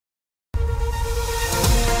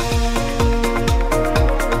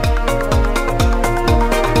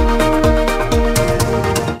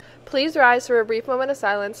Please rise for a brief moment of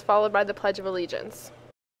silence, followed by the Pledge of Allegiance.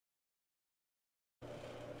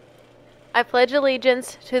 I pledge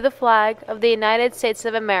allegiance to the flag of the United States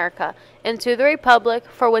of America and to the republic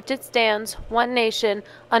for which it stands, one nation,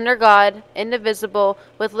 under God, indivisible,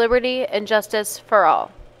 with liberty and justice for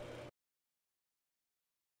all.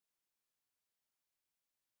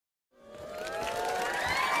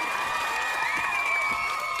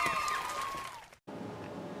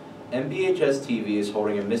 MBHS TV is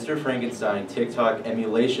holding a Mr. Frankenstein TikTok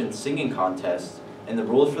emulation singing contest, and the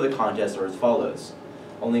rules for the contest are as follows.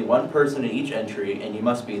 Only one person in each entry, and you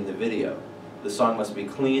must be in the video. The song must be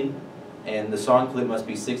clean, and the song clip must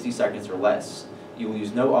be 60 seconds or less. You will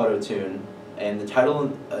use no auto-tune, and the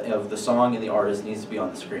title of the song and the artist needs to be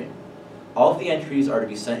on the screen. All of the entries are to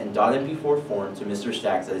be sent in .mp4 form to Mr.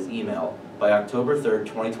 Stacks at his email by October 3rd,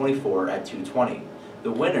 2024 at 2:20.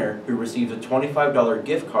 The winner, who receives a $25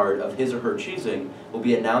 gift card of his or her choosing, will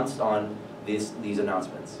be announced on these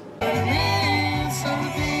announcements.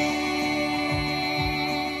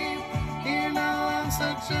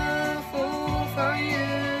 Such a fool for you.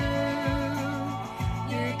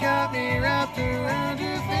 You got me wrapped around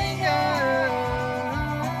your finger.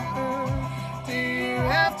 Do you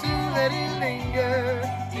have to let it linger?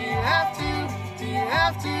 Do you have to? Do you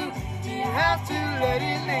have to? Do you have to let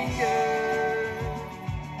it linger?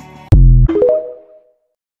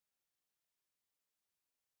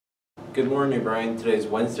 Good morning, New Brighton. Today is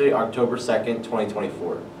Wednesday, October 2nd,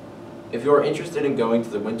 2024. If you are interested in going to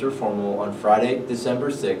the Winter Formal on Friday,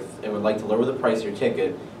 December 6th, and would like to lower the price of your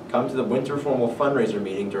ticket, come to the Winter Formal fundraiser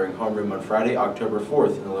meeting during homeroom on Friday, October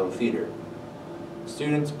 4th in the Little Theater.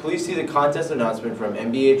 Students, please see the contest announcement from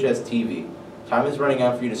MBHS TV. Time is running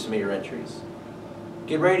out for you to submit your entries.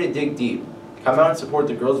 Get ready to dig deep. Come out and support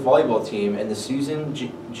the girls volleyball team and the Susan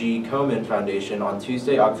G. Komen Foundation on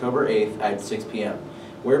Tuesday, October 8th at 6 p.m.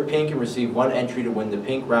 Wear pink and receive one entry to win the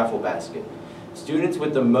pink raffle basket. Students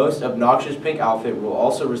with the most obnoxious pink outfit will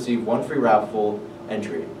also receive one free raffle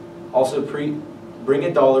entry. Also, bring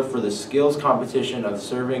 $1 for the skills competition of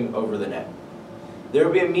serving over the net. There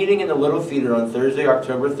will be a meeting in the Little Theater on Thursday,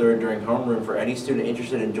 October 3rd during homeroom for any student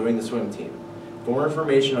interested in joining the swim team. For more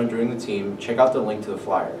information on joining the team, check out the link to the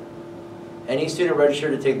flyer. Any student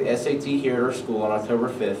registered to take the SAT here at our school on October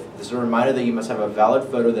 5th, this is a reminder that you must have a valid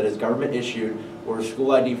photo that is government issued or a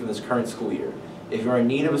school ID from this current school year. If you are in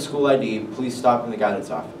need of a school ID, please stop in the guidance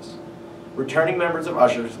office. Returning members of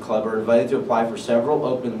Ushers Club are invited to apply for several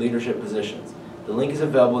open leadership positions. The link is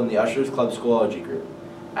available in the Ushers Club Schoology group.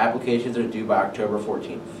 Applications are due by October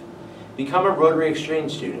 14th. Become a Rotary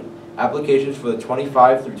Exchange student. Applications for the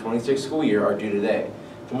 25 through 26 school year are due today.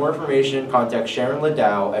 For more information, contact Sharon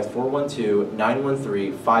Ladow at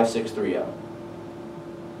 412-913-5630.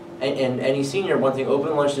 And any senior wanting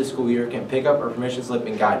open lunch this school year can pick up a permission slip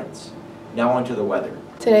and guidance. Now on to the weather.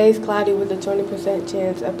 Today is cloudy with a 20%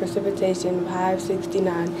 chance of precipitation, of high of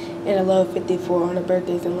 69 and a low of 54 on the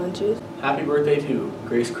birthdays and lunches. Happy birthday to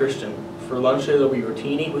Grace Christian. For lunch today, there will be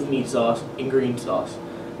rotini with meat sauce and green sauce.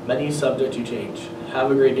 Menu subject to change. Have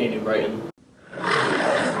a great day, New Brighton.